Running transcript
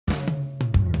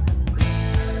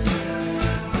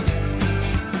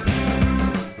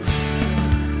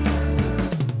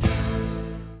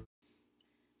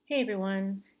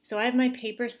everyone. So I have my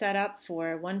paper set up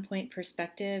for 1-point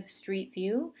perspective street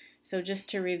view. So just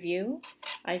to review,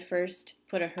 I first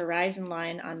put a horizon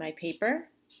line on my paper,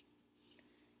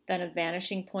 then a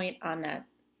vanishing point on that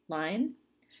line.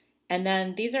 And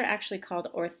then these are actually called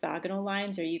orthogonal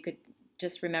lines, or you could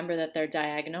just remember that they're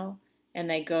diagonal and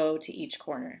they go to each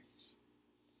corner.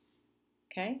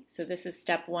 Okay, so this is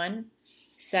step one,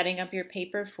 setting up your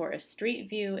paper for a street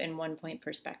view in 1-point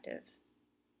perspective.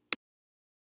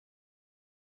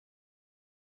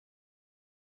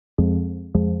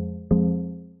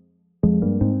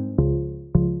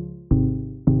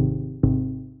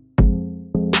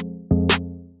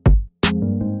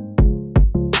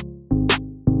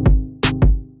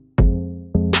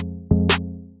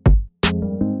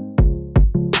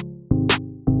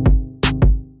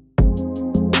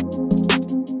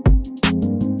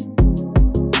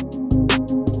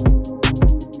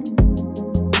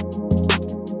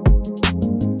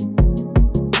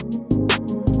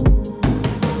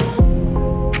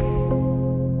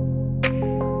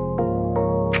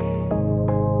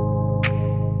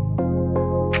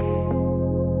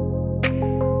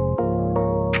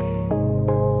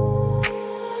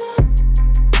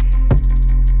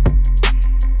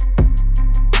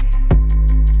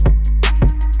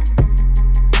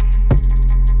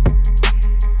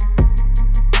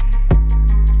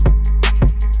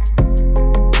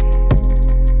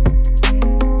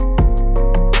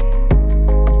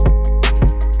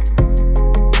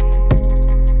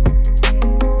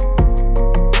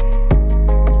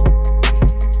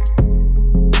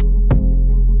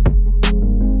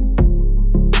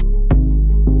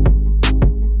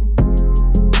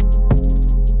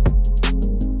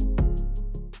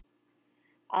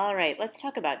 All right, let's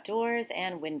talk about doors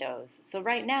and windows. So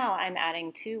right now I'm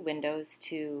adding 2 windows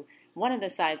to one of the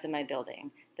sides of my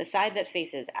building. The side that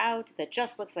faces out, that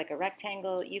just looks like a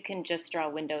rectangle, you can just draw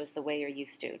windows the way you're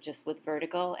used to, just with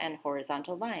vertical and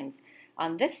horizontal lines.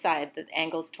 On this side that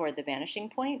angles toward the vanishing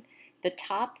point, the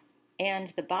top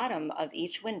and the bottom of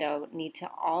each window need to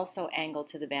also angle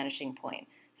to the vanishing point.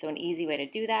 So an easy way to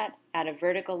do that, add a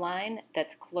vertical line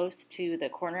that's close to the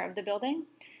corner of the building,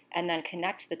 and then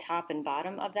connect the top and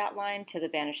bottom of that line to the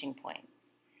vanishing point.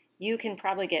 You can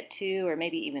probably get 2 or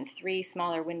maybe even 3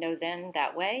 smaller windows in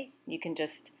that way. You can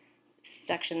just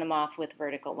section them off with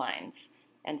vertical lines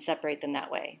and separate them that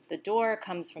way. The door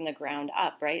comes from the ground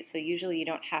up, right? So usually you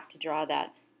don't have to draw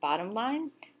that bottom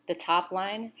line. The top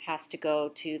line has to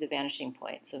go to the vanishing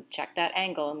point. So check that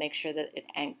angle and make sure that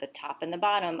the top and the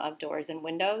bottom of doors and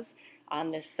windows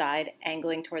on this side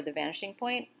angling toward the vanishing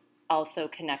point also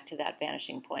connect to that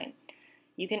vanishing point.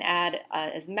 You can add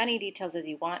as many details as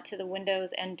you want to the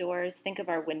windows and doors. Think of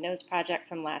our windows project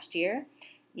from last year.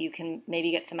 You can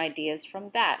maybe get some ideas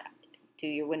from that. Do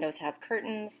your windows have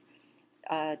curtains?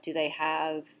 Do they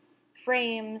have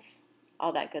frames?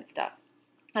 All that good stuff.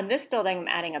 On this building, I'm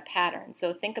adding a pattern.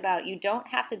 So think about, you don't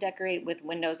have to decorate with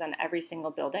windows on every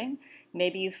single building.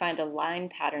 Maybe you find a line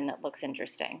pattern that looks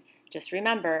interesting. Just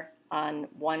remember, on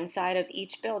one side of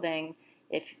each building,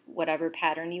 if whatever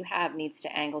pattern you have needs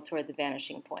to angle toward the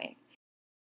vanishing point.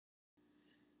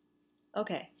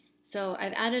 Okay, so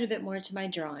I've added a bit more to my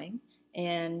drawing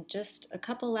and just a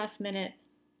couple last minute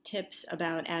tips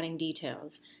about adding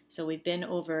details. So we've been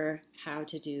over how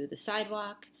to do the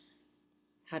sidewalk,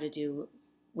 how to do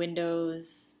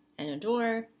windows and a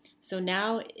door. So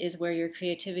now is where your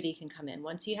creativity can come in.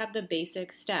 Once you have the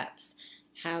basic steps,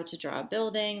 how to draw a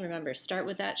building, remember, start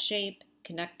with that shape,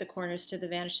 connect the corners to the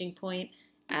vanishing point,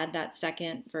 add that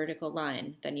second vertical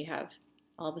line. Then you have,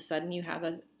 all of a sudden you have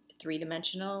a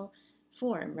 3-dimensional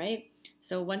form, right?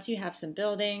 So once you have some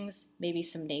buildings, maybe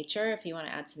some nature, if you want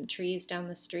to add some trees down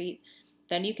the street,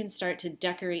 then you can start to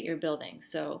decorate your building.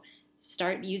 So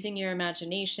start using your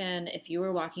imagination. If you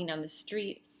were walking down the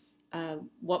street,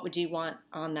 what would you want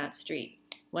on that street?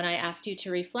 When I asked you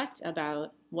to reflect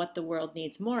about what the world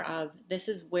needs more of, this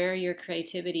is where your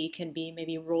creativity can be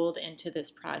maybe rolled into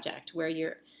this project, where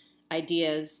your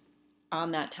ideas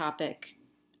on that topic,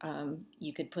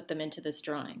 you could put them into this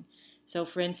drawing. So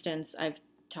for instance, I've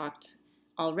talked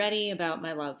already about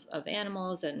my love of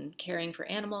animals and caring for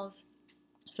animals.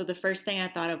 So the first thing I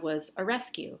thought of was a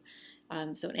rescue,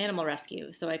 so an animal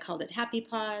rescue. So I called it Happy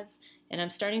Paws, and I'm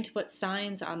starting to put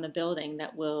signs on the building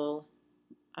that will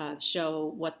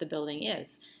show what the building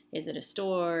is. Is it a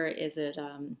store? Is it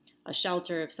a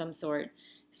shelter of some sort?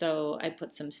 So I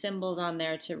put some symbols on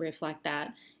there to reflect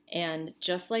that. And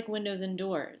just like windows and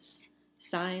doors,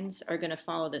 signs are going to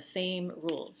follow the same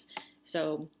rules.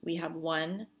 So we have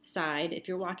one side. If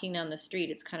you're walking down the street,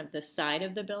 it's kind of the side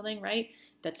of the building, right?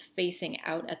 that's facing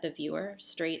out at the viewer,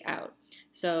 straight out.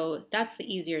 So that's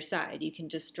the easier side. You can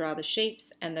just draw the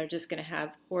shapes and they're just going to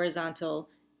have horizontal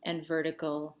and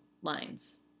vertical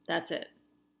lines. That's it,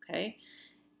 okay?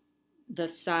 The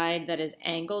side that is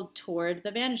angled toward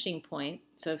the vanishing point,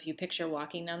 so if you picture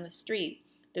walking down the street,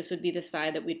 this would be the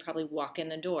side that we'd probably walk in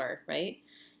the door, right?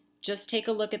 Just take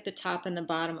a look at the top and the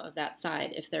bottom of that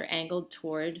side. If they're angled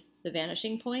toward the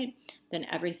vanishing point, then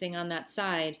everything on that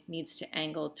side needs to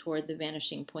angle toward the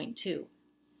vanishing point too,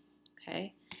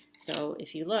 okay? So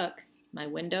if you look, my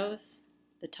windows,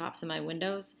 the tops of my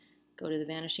windows go to the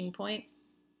vanishing point,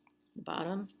 the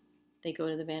bottom, they go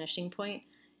to the vanishing point.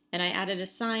 And I added a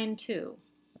sign too,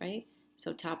 right?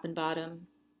 So top and bottom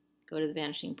go to the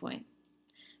vanishing point.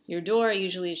 Your door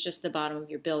usually is just the bottom of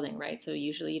your building, right? So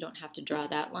usually you don't have to draw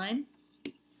that line.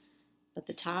 But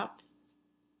the top,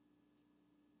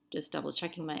 just double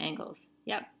checking my angles.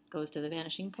 Yep, goes to the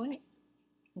vanishing point.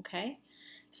 Okay,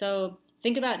 so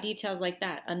think about details like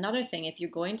that. Another thing, if you're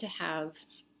going to have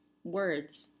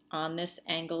words on this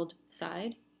angled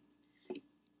side,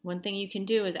 one thing you can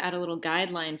do is add a little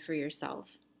guideline for yourself.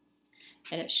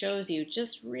 And it shows you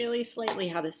just really slightly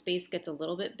how the space gets a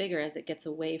little bit bigger as it gets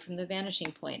away from the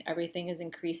vanishing point. Everything is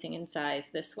increasing in size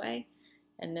this way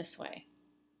and this way.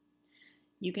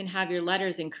 You can have your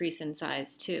letters increase in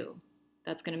size too.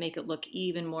 That's going to make it look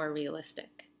even more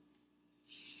realistic.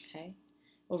 Okay.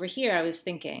 Over here I was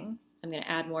thinking, I'm going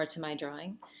to add more to my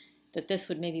drawing, that this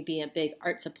would maybe be a big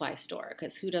art supply store,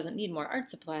 because who doesn't need more art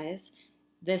supplies?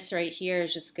 This right here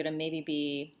is just going to maybe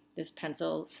be this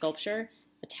pencil sculpture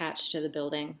attached to the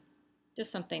building.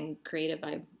 Just something creative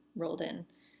I rolled in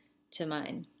to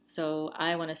mine. So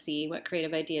I want to see what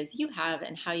creative ideas you have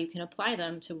and how you can apply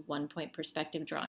them to one-point perspective drawing.